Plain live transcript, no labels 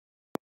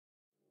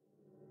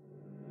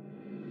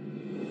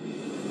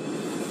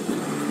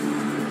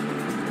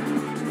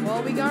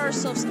well, we got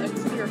ourselves a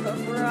clear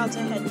hook. We're about to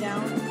head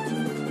down.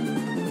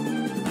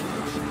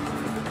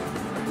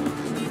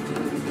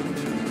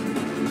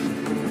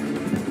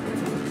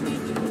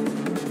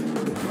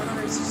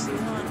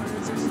 161,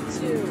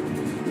 162.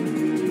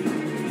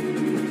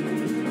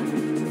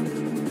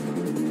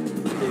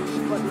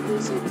 Dude, what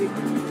is it, dude?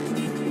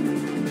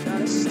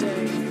 Gotta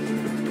stay.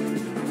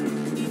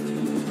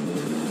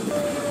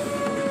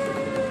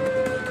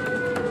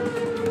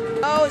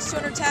 Oh, it's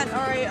 210.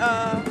 Alright,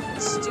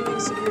 it's doing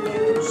severe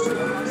damage to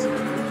the house.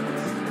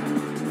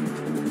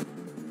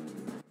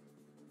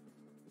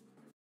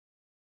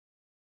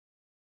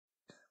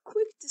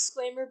 Quick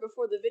disclaimer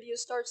before the video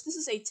starts. This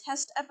is a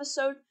test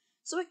episode,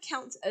 so it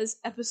counts as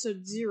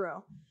episode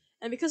 0.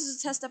 And because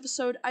it's a test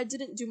episode, I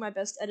didn't do my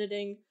best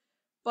editing,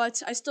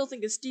 but I still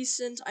think it's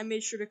decent. I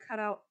made sure to cut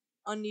out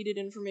unneeded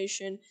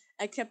information.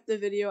 I kept the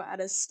video at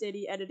a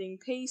steady editing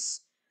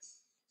pace.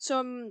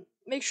 So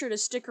make sure to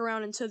stick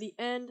around until the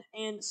end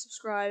and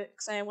subscribe,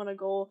 because I want a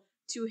goal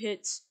to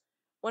hit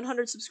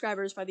 100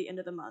 subscribers by the end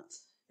of the month.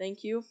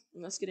 Thank you,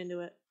 and let's get into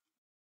it.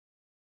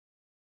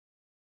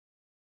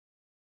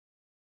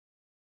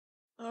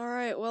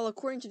 Alright, well,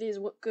 according to today's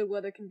good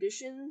weather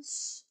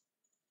conditions,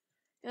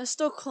 yeah,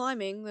 still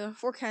climbing. The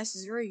forecast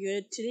is very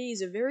good. Today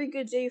is a very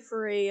good day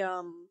for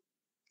a,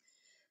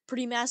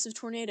 pretty massive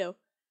tornado.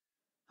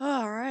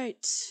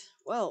 Alright,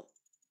 well,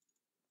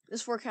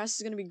 this forecast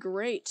is going to be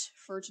great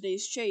for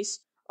today's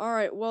chase.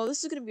 Alright, well,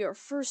 this is going to be our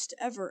first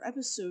ever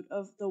episode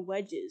of the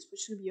Wedges,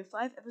 which is going to be a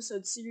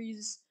 5-episode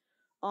series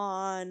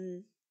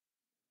on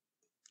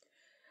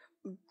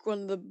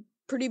one of the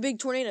pretty big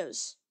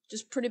tornadoes.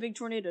 Just pretty big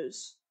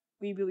tornadoes.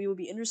 We will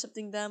be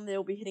intercepting them, they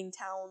will be hitting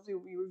towns, we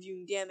will be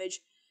reviewing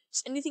damage.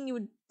 Just anything you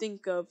would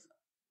think of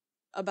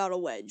about a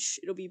wedge.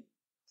 It'll be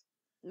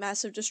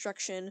massive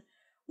destruction,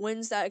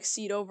 winds that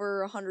exceed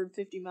over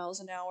 150 miles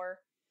an hour.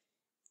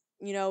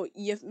 You know,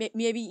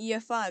 maybe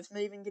EF5,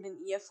 maybe even get an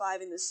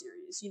EF5 in this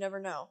series. You never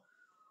know.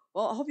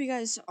 Well, I hope you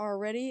guys are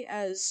ready,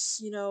 as,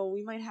 you know,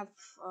 we might have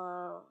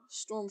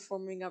storm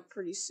forming up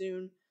pretty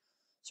soon.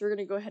 So we're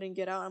going to go ahead and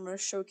get out. I'm going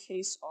to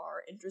showcase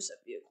our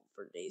intercept vehicle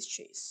for today's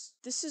chase.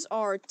 This is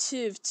our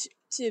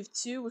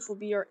TIV-2, which will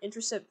be our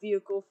intercept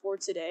vehicle for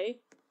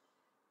today.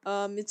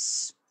 It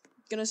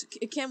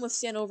can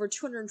withstand over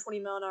 220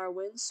 mile an hour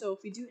winds, so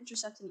if we do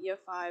intercept an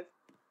EF5,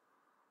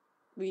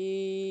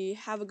 we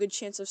have a good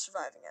chance of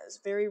surviving, as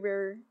very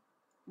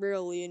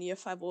rarely an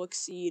EF5 will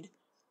exceed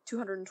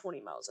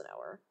 220 miles an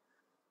hour.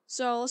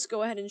 So let's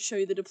go ahead and show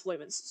you the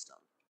deployment system.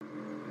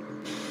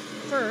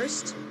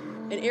 First,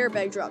 an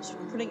airbag drops,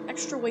 putting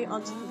extra weight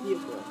onto the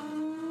vehicle.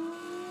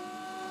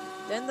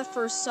 Then the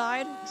first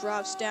side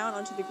drops down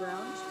onto the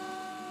ground.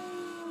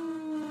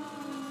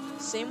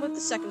 Same with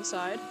the second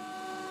side.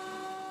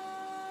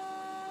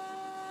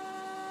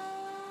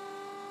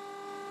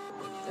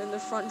 Then the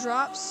front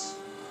drops.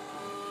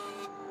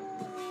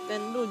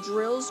 Then little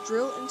drills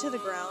drill into the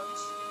ground,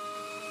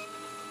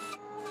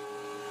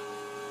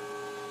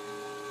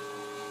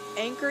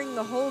 anchoring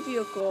the whole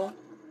vehicle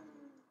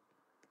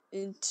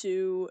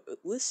into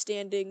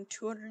withstanding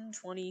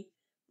 220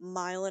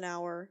 mile an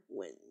hour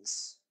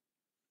winds.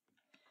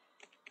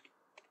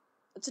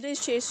 Today's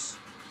chase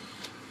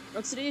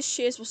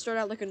will start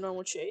out like a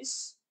normal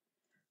chase.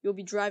 You'll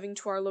be driving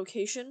to our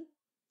location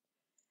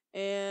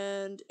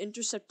and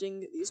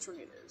intercepting these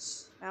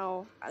tornadoes.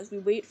 Now, as we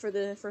wait for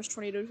the first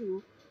tornado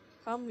to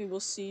come, we will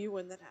see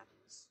when that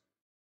happens.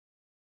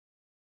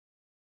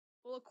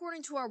 Well,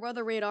 according to our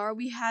weather radar,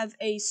 we have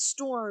a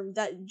storm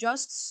that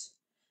just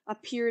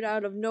appeared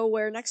out of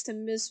nowhere next to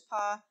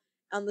Mizpah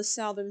on the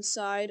southern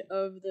side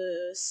of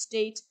the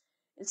state.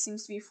 It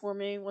seems to be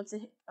forming once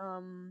it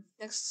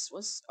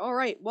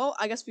alright, well,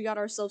 I guess we got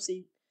ourselves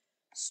a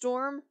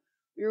storm.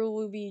 We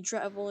will be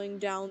traveling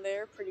down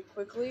there pretty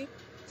quickly,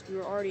 because we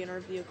were already in our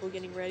vehicle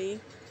getting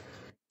ready.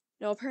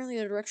 Now, apparently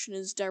the direction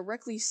is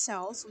directly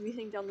south, so we'll be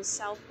heading down the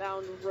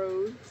southbound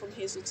road from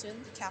Hazelton,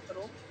 the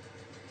capital.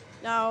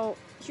 Now,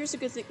 here's the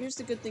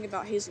good thing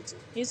about Hazelton.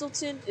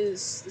 Hazelton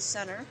is the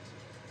center,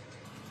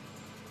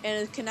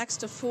 and it connects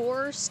to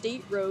 4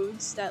 state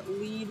roads that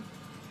lead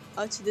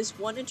to this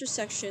one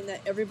intersection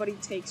that everybody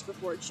takes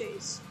before a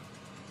chase.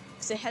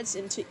 Because it heads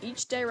into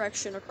each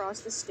direction across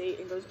the state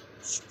and goes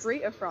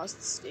straight across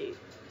the state,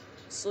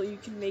 so you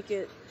can make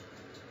it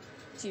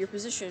to your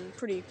position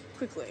pretty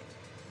quickly.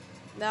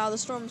 Now, the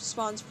storm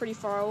spawns pretty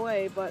far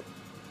away, but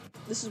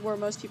this is where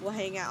most people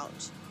hang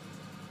out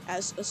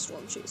as a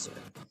storm chaser.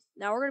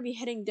 Now, we're going to be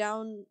heading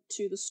down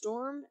to the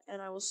storm,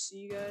 and I will see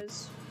you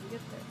guys when we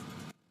get there.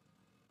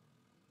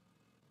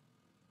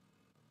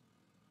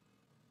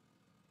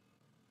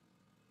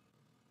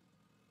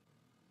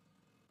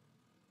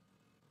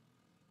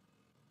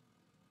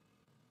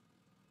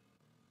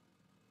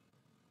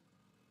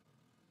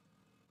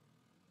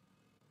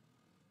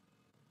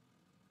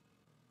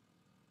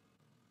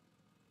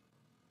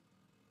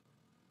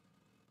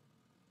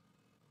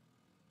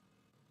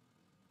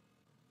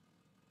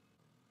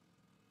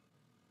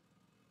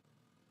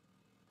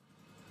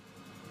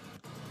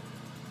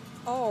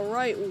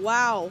 Alright,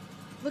 wow.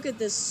 Look at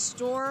this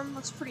storm.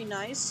 Looks pretty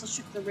nice. Let's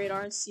check the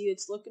radar and see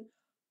it's looking.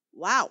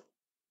 Wow.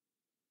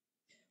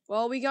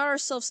 Well, we got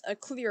ourselves a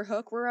clear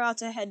hook. We're about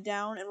to head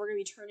down, and we're going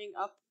to be turning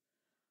up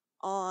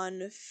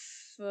on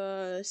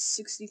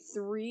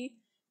 63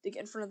 to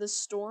get in front of this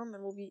storm,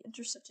 and we'll be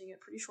intercepting it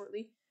pretty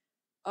shortly.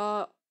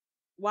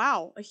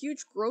 Wow. A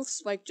huge growth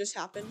spike just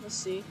happened. Let's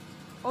see.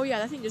 Oh, yeah,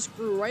 that thing just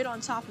grew right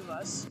on top of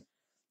us.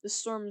 The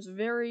storm's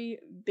very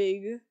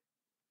big.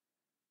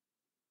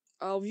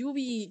 We will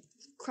be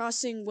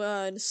crossing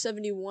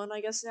 71,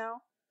 I guess,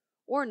 now.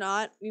 Or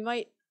not. We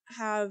might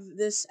have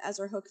this as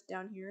our hook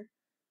down here.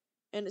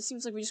 And it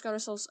seems like we just got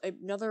ourselves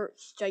another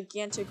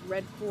gigantic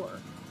red core.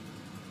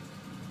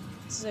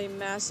 This is a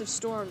massive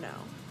storm now.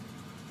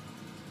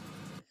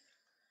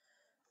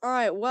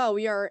 Alright, well,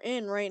 we are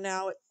in right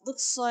now. It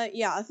looks like,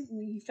 yeah, I think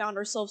we found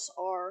ourselves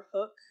our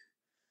hook.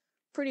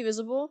 Pretty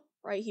visible,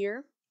 right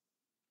here.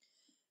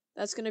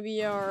 That's gonna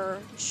be our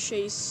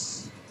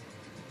chase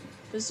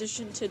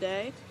position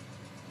today.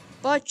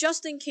 But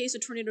just in case a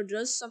tornado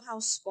does somehow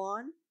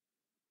spawn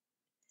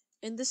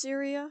in this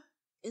area,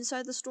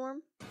 inside the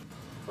storm,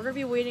 we're gonna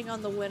be waiting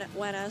on the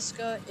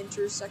ASCAP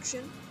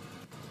intersection.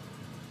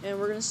 And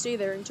we're gonna stay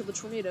there until the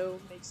tornado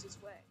makes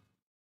its way.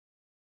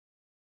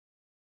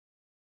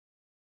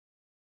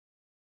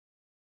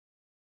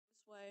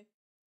 This way.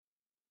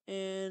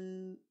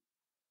 And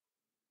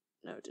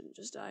no, it didn't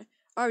just die.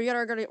 Alright, we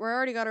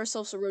already got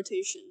ourselves a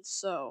rotation,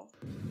 so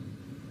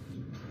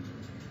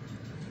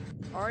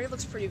already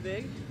looks pretty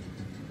big.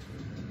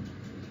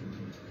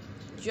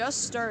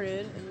 Just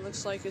started, and it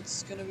looks like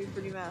it's gonna be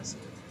pretty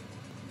massive.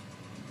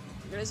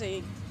 There's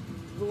a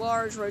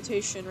large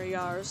rotation we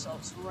got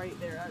ourselves right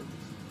there.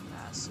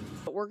 Massive.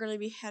 But we're gonna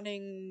be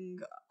heading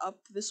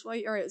up this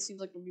way. Alright, it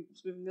seems like we'll be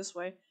moving this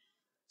way.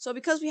 So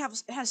because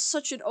it has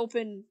such an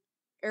open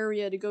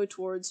area to go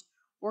towards,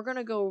 we're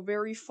gonna go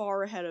very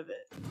far ahead of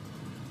it.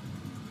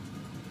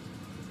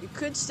 We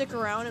could stick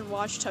around and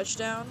watch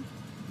touchdown,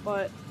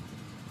 but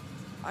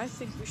I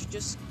think we should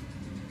just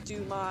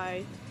do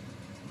my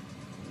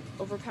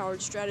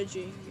overpowered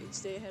strategy and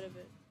stay ahead of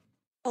it.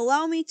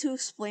 Allow me to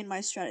explain my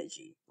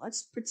strategy.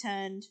 Let's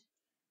pretend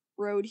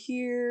road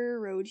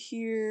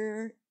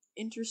here,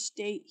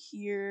 interstate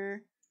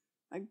here.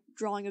 My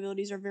drawing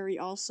abilities are very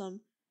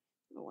awesome.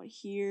 One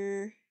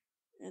here,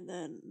 and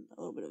then a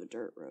little bit of a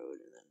dirt road,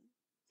 and then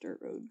dirt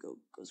road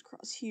goes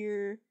across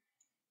here,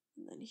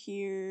 and then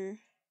here.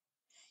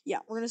 Yeah,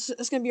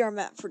 that's gonna be our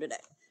map for today.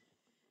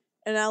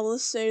 And now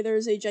let's say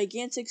there's a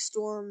gigantic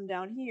storm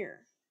down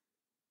here,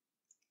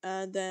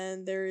 and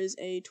then there is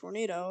a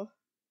tornado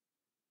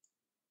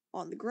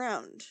on the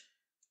ground.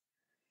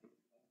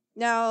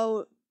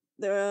 Now,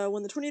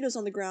 when the tornado's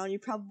on the ground, you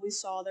probably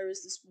saw there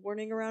was this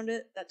warning around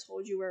it that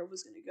told you where it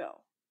was gonna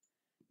go.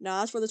 Now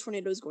that's where the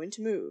tornado is going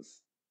to move.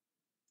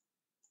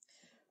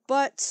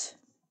 But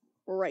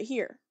we're right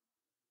here.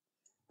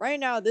 Right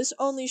now, this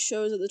only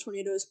shows that the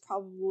tornado is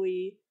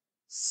probably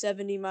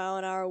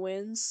 70-mile-an-hour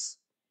winds,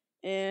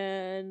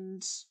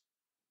 and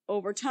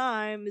over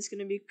time, it's going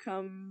to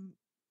become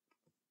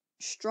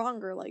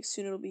stronger. Like,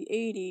 soon it'll be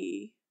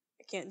 80.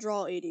 I can't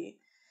draw 80,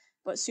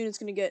 but soon it's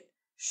going to get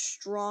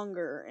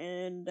stronger,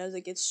 and as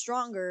it gets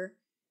stronger,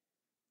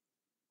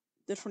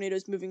 the tornado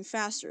is moving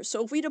faster.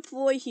 So if we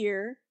deploy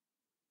here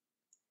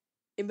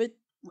in a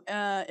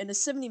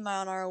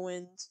 70-mile-an-hour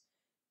wind,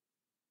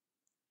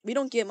 we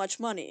don't get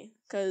much money,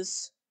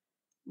 because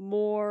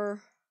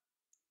more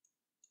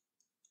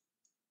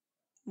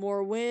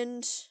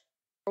wind,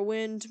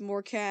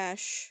 more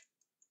cash,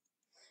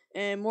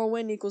 and more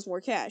wind equals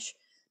more cash.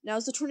 Now,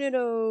 as the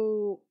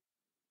tornado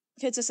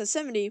hits us at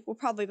 70, we'll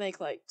probably make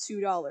like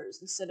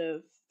 $2 instead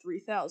of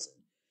 3,000.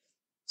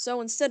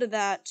 So instead of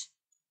that,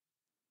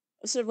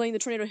 instead of letting the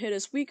tornado hit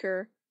us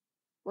weaker,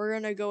 we're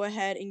gonna go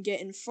ahead and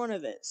get in front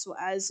of it. So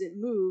as it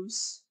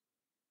moves,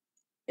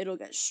 it'll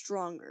get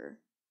stronger.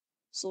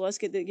 So let's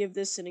give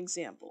this an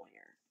example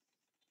here.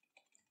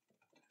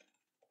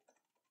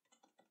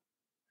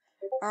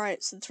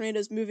 Alright, so the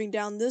tornado's moving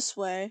down this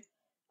way.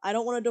 I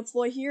don't want to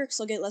deploy here because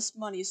I'll get less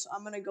money, so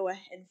I'm going to go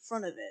ahead in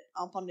front of it,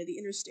 up onto the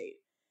interstate,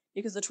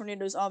 because the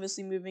tornado is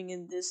obviously moving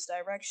in this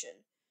direction.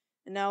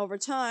 And now over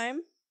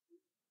time,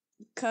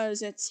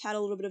 because it's had a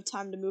little bit of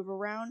time to move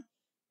around,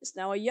 it's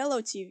now a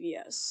yellow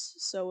TVS,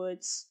 so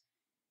it's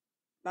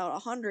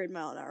about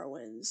 100-mile-an-hour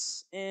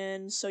winds,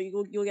 and so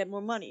you'll get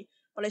more money.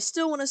 But I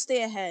still want to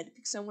stay ahead,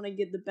 because I want to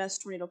get the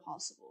best tornado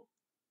possible.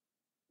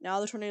 Now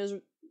the tornado's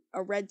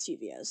a red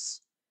TVS.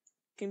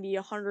 Can be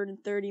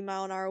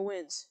 130-mile-an-hour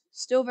winds.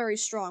 Still very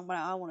strong, but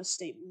I want to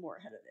stay more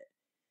ahead of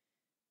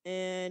it.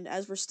 And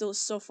as we're still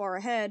so far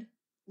ahead,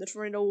 the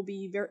tornado will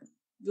be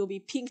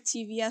pink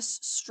TVS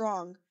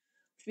strong,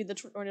 which means the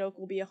tornado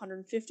will be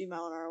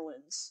 150-mile-an-hour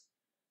winds.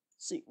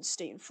 So you can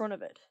stay in front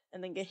of it,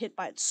 and then get hit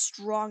by its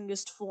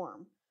strongest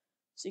form,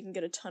 so you can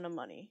get a ton of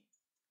money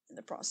in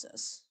the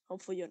process.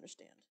 Hopefully you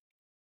understand.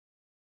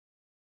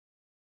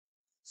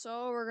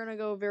 So we're gonna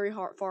go very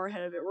far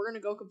ahead of it. We're gonna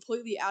go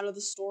completely out of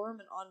the storm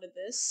and onto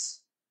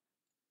this.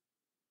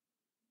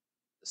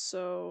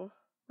 So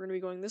we're gonna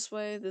be going this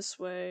way,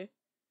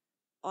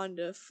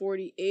 onto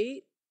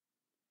 48.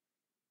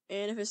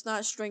 And if it's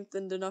not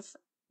strengthened enough,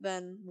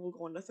 then we'll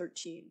go into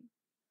 13.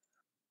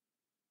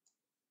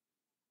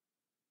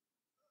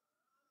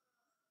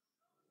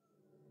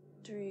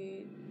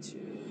 Three, two,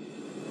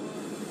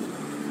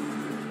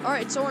 one.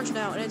 Alright, it's orange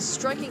now, and it's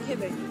striking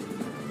Hibbing.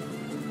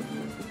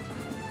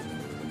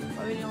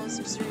 Probably dealing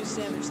some serious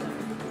damage there.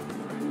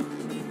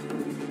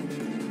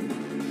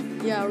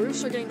 Yeah,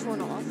 roofs are getting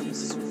torn off.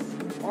 This is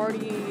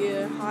already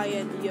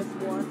high-end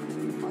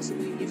EF4,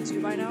 possibly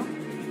EF2 by now.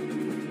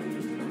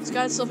 It's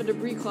got itself a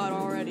debris cloud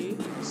already,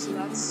 so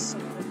that's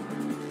something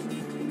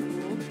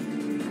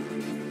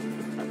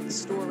cool. That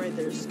store right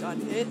there just got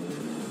hit.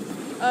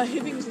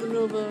 Hibbing's in the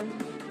middle of a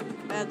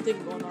bad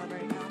thing going on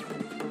right now.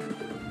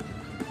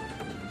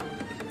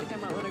 I think I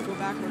might want to go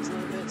backwards a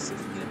little bit, see if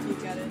we can get a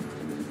peek at it.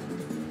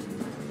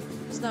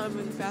 It's not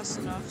moving fast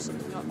enough, so we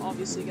can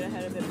obviously get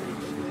ahead of it pretty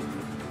quickly.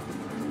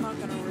 I'm not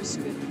gonna risk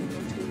it and go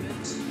to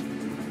it.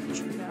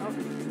 Check it out.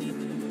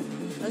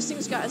 This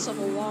thing's got itself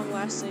a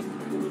long-lasting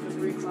little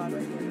debris cloud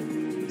right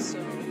here, so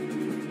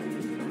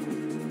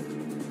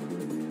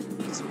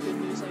that's some good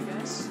news, I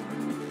guess.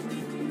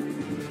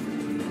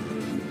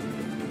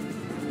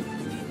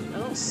 I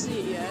don't see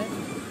it yet,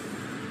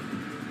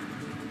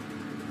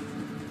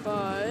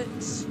 but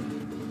it's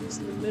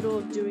in the middle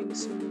of doing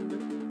some.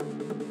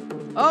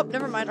 Oh,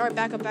 never mind. All right,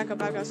 back up,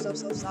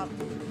 stop.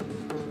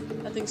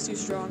 That thing's too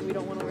strong. We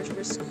don't want to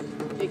risk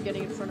it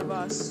getting in front of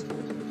us.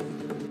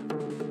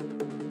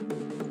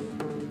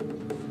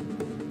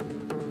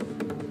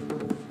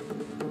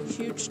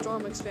 Huge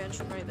storm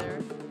expansion right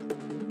there.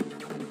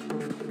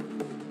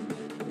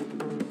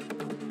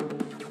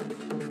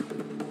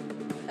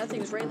 That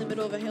thing's right in the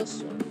middle of a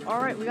hailstorm.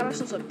 Alright, we got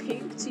ourselves a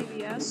pink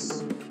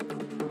TBS.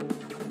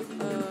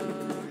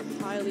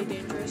 Highly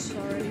dangerous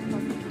already,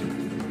 probably.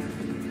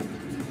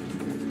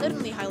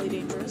 Literally highly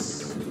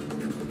dangerous.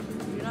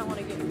 You do not want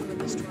to get over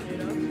this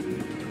tornado.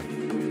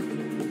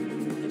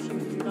 If you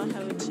do not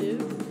have a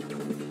TIV.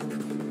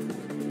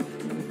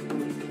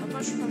 I'm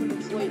not sure if I'm going to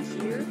deploy it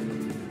here.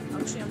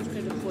 Actually, I'm just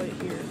going to deploy it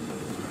here.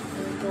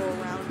 And then go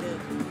around it.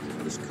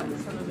 Just cut in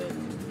front of it.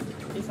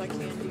 If I can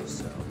do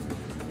so.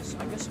 So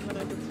I guess I'm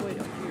going to deploy it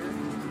up here.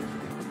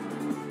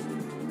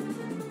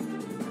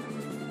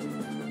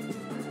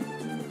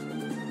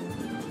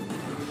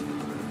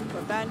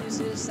 But bad news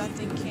is that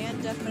thing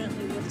can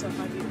definitely lift up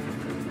my view.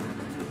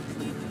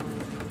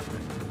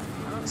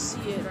 I don't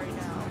see it right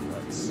now,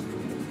 but...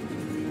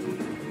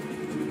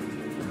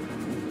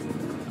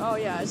 Oh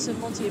yeah, it's a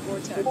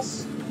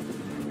multi-vortex.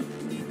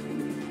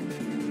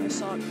 If I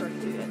saw it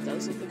correctly, it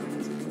does look like a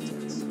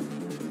multi-vortex.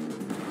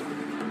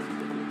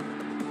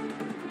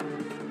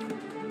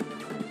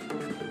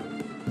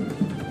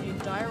 A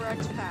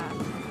direct path.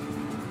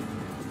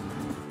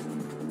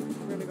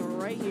 We're gonna go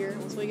right here.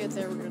 Once we get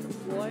there, we're gonna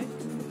deploy.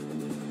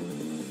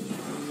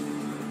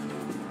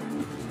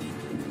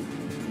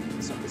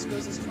 So this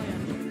goes as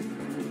planned.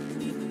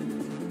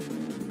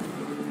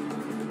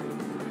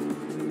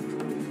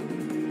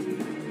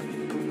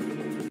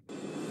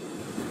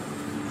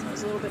 So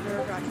it's a little bit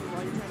nerve-wracking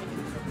while you're trying to get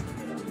in front of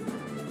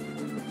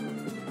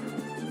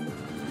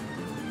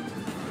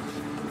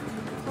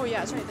it. Oh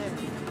yeah, it's right there.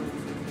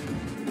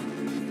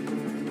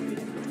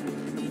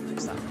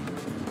 Stop.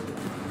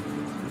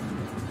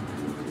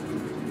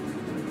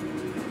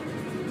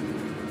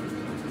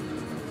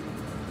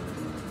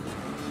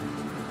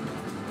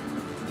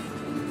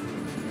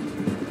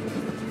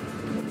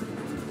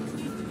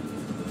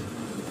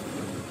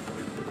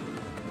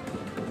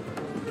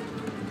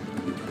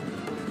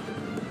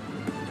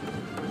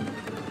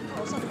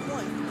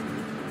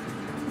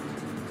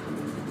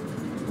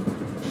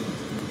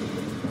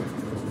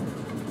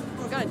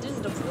 It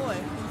didn't deploy.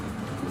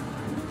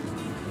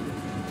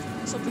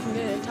 Let's hope we can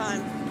get it in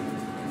time.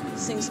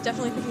 This thing's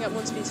definitely picking up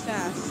one speeds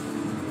fast.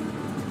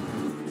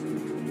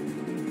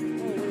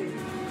 Holy.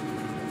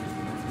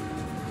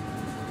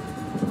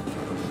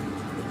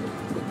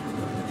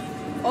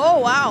 Oh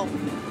wow!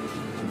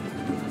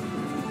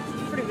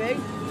 Pretty big.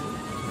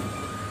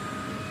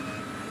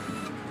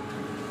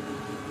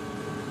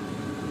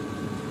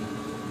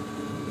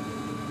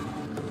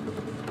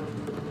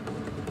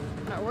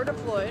 Alright, we're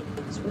deployed,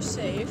 so we're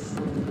safe.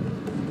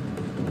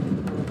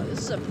 This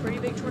is a pretty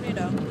big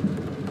tornado.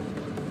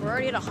 We're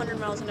already at 100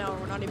 miles an hour,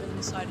 we're not even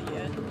inside it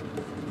yet.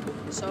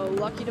 So,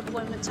 lucky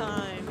deployment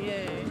time,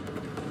 yay.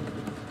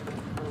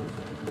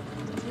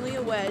 Definitely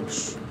a wedge,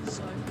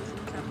 so I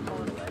can't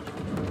call it a wedge.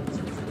 It's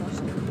a different watch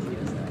the review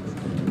effect.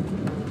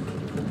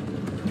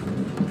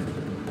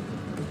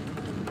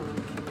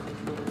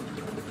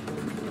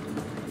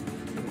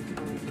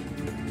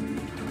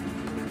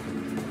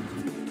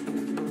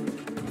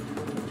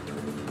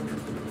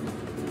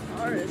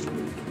 Artist,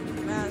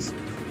 massive.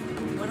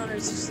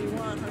 161,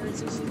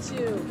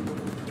 162.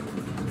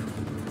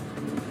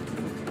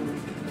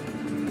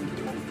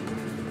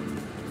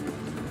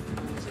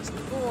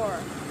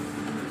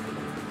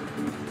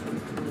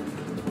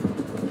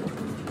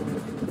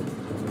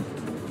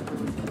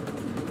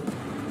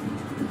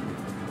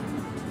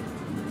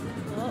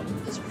 Oh,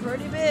 it's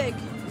pretty big.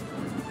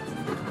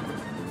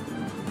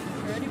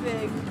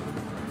 big.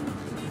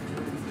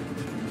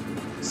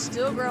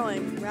 Still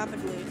growing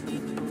rapidly.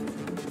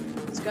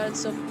 It's got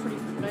itself a pretty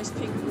nice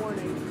pink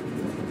warning.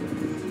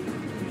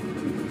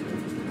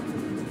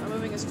 I'm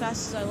moving as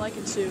fast as I like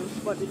it to,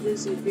 but it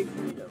is a big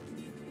tornado.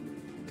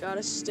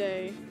 Gotta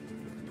stay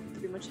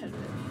pretty much ahead of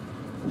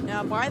it.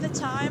 Now, by the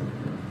time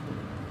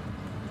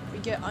we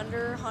get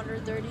under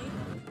 130,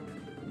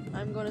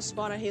 I'm going to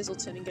spawn a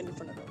Hazelton and get in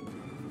front of it.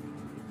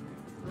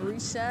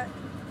 Reset.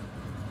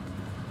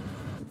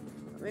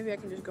 Or maybe I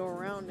can just go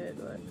around it,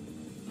 but...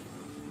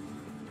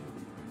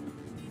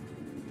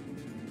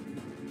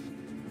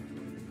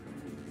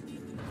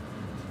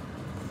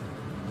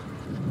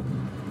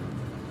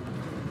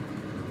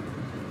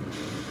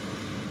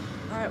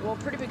 Alright, well,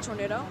 pretty big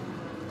tornado.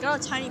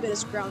 Got a tiny bit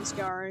of ground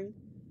scouring,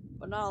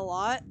 but not a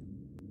lot.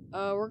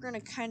 We're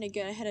gonna kind of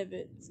get ahead of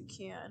it if we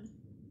can.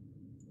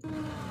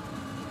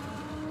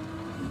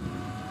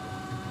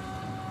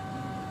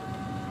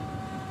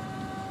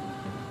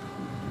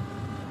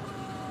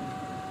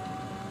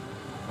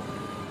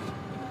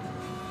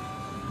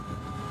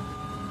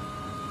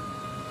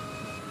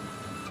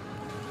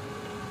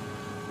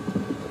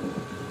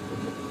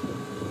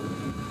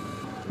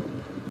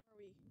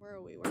 Where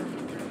are we?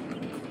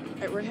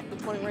 Alright, we're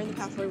pointing right in the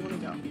path where we want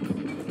to go.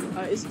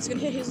 It's gonna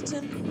hit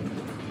Hazelton?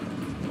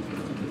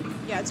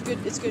 Yeah, it's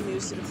good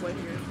news to deploy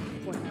here.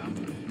 Point now.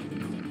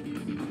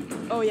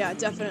 Oh yeah,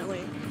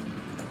 definitely.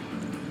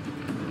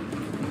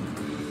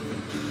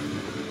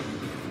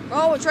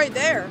 Oh, it's right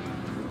there.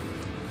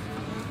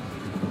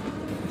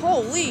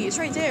 Holy, it's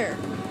right there.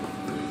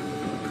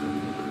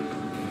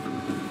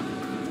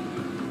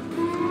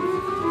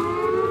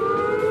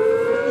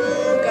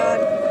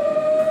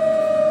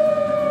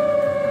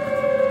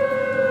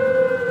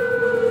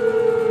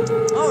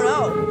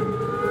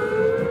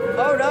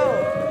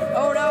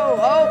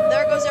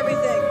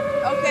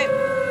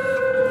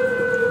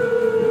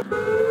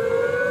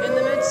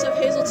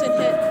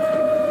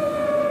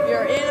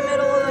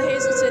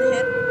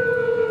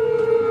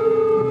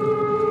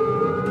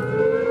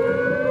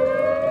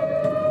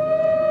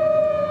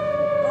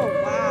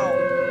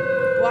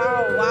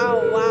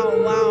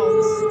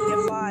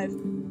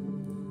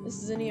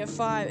 This is an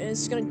EF5, and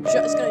it's gonna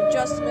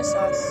just miss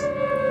us.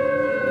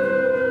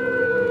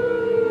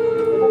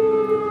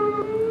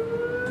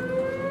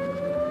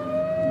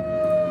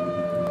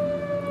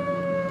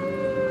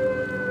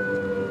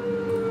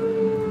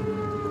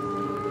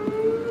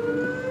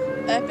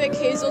 Epic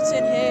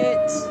Hazelton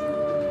hit.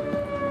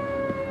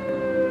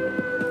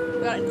 We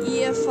got an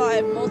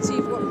EF5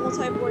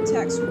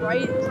 multi-vortex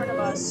right in front of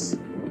us,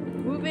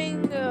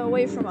 moving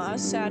away from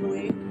us.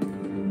 Sadly.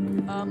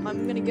 I'm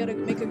gonna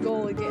make a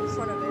goal to get in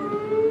front of it.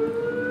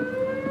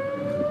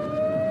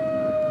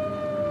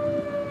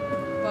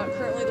 But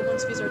currently the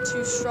wind speeds are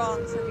too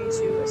strong for me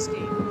to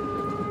escape.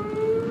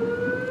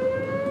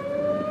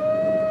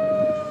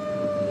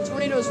 The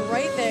tornado's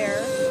right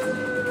there,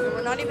 and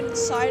we're not even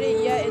inside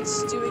it yet.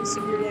 It's doing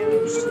severe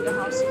damage to the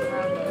houses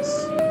around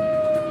us.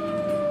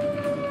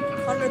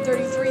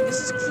 133, this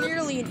is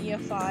clearly an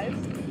EF5.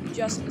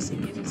 Just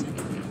missing Hazelton.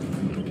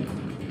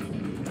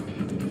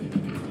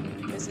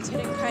 It's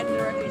hitting kind of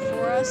directly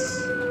for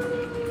us.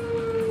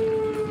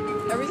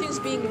 Everything's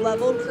being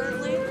leveled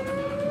currently.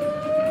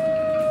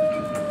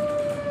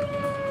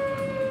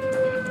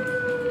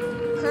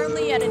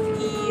 Currently at an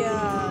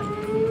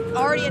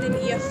already at an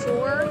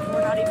EF4.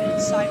 We're not even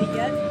inside it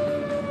yet.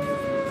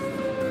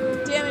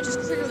 Damage is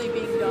clearly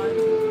being done.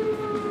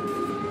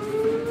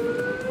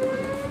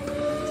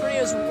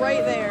 Tornado's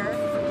right there.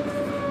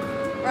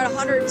 We're at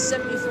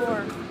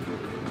 174.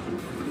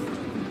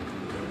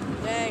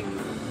 Dang.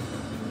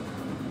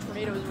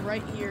 Tornado is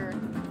right here.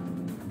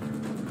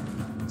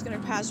 It's gonna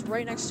pass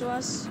right next to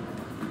us.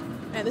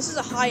 Man, this is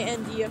a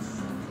high-end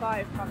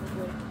EF5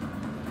 probably.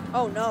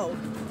 Oh no.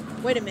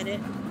 Wait a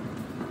minute.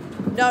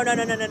 No.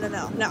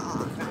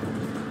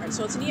 Alright,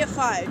 so it's an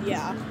EF5,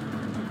 yeah.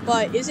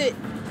 But is it...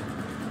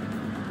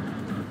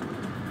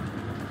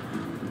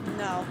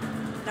 No.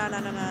 No.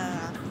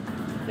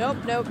 Nope.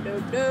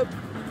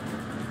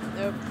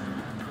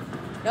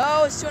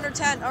 No, it's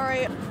 210.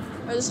 Alright.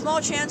 There's a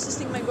small chance this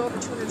thing might go over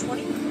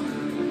 220.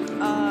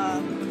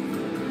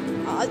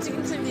 As you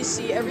can clearly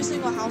see, every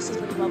single house has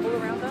been leveled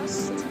around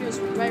us. The tornado is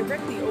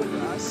directly over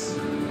us.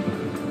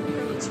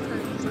 Currently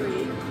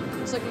 203.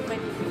 Looks like we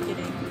might be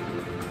beginning.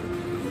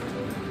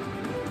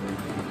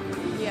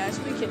 Yeah, it's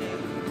beginning.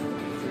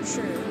 For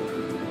sure.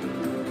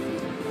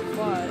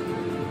 But...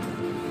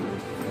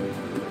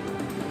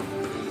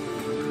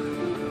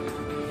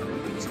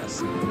 we just gotta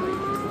see right.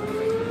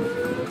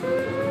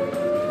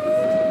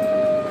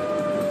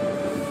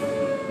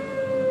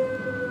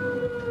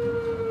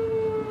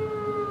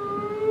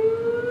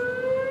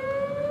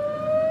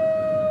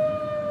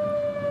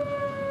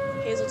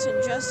 Hazelton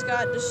just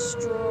got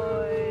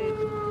destroyed.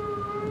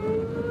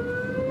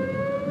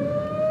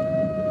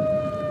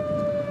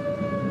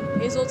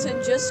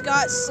 Hazelton just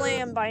got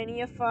slammed by an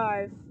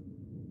EF5.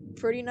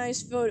 Pretty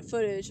nice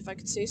footage, if I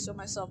could say so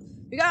myself.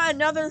 We got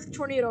another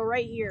tornado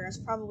right here. It's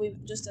probably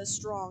just as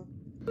strong.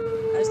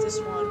 as this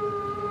one.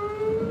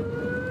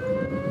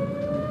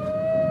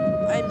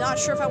 I'm not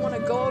sure if I want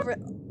to go over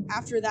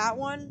after that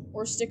one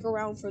or stick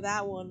around for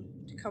that one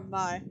to come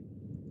by.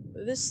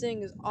 But this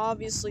thing is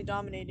obviously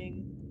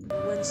dominating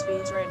wind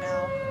speeds right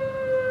now.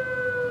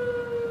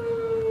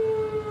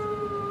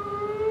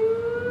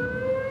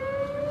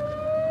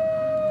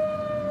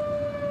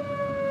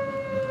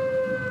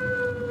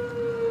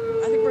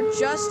 I think we're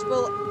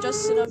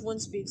just enough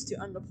wind speeds to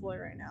undeploy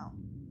right now.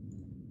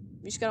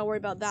 We just gotta worry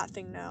about that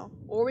thing now.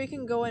 Or we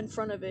can go in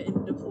front of it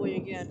and deploy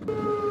again.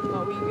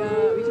 But we can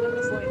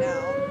undeploy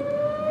now.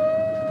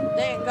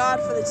 Thank God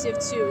for the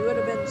TF2. We would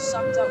have been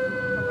sucked up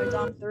from my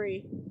Dom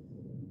 3.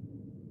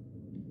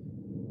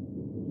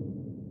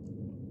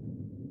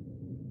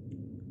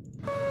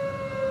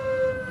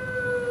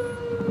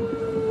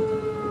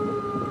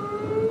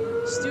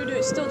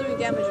 Still doing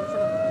damage in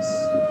front of us.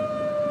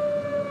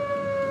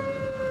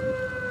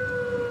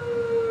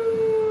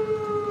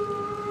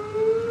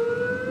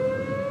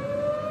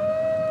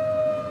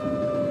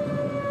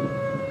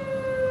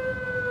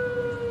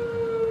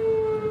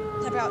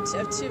 Type out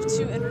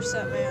TF2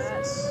 intercept, man.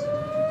 That's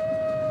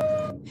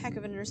heck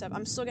of an intercept.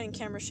 I'm still getting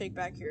camera shake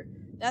back here.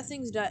 That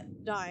thing's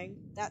dying.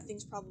 That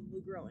thing's probably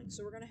growing.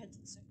 So we're gonna head to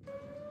the second.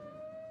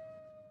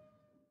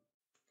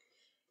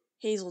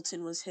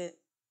 Hazelton was hit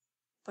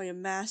by a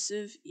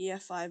massive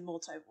EF5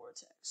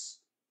 multi-vortex,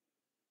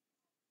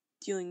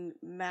 dealing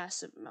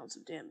massive amounts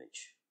of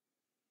damage.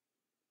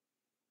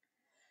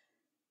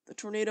 The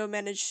tornado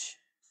managed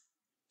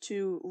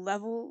to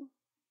level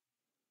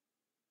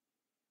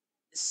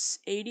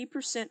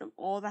 80% of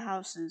all the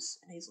houses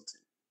in Hazelton,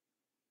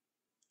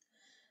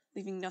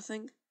 leaving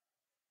nothing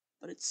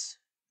but its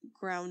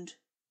ground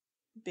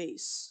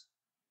base.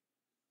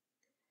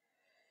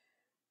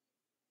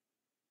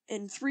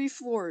 And 3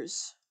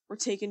 floors were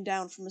taken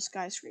down from a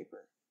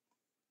skyscraper.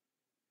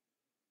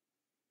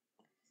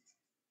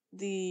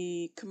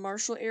 The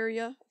commercial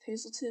area of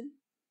Hazelton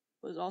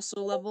was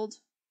also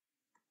leveled.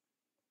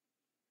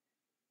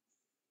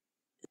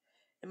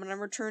 And when I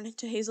returned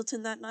to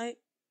Hazelton that night,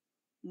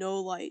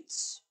 no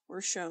lights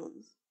were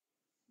shown.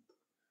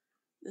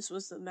 This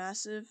was a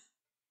massive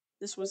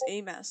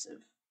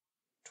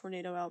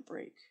tornado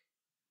outbreak.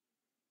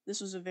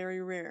 This was a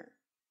very rare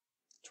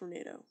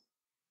tornado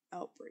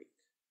outbreak.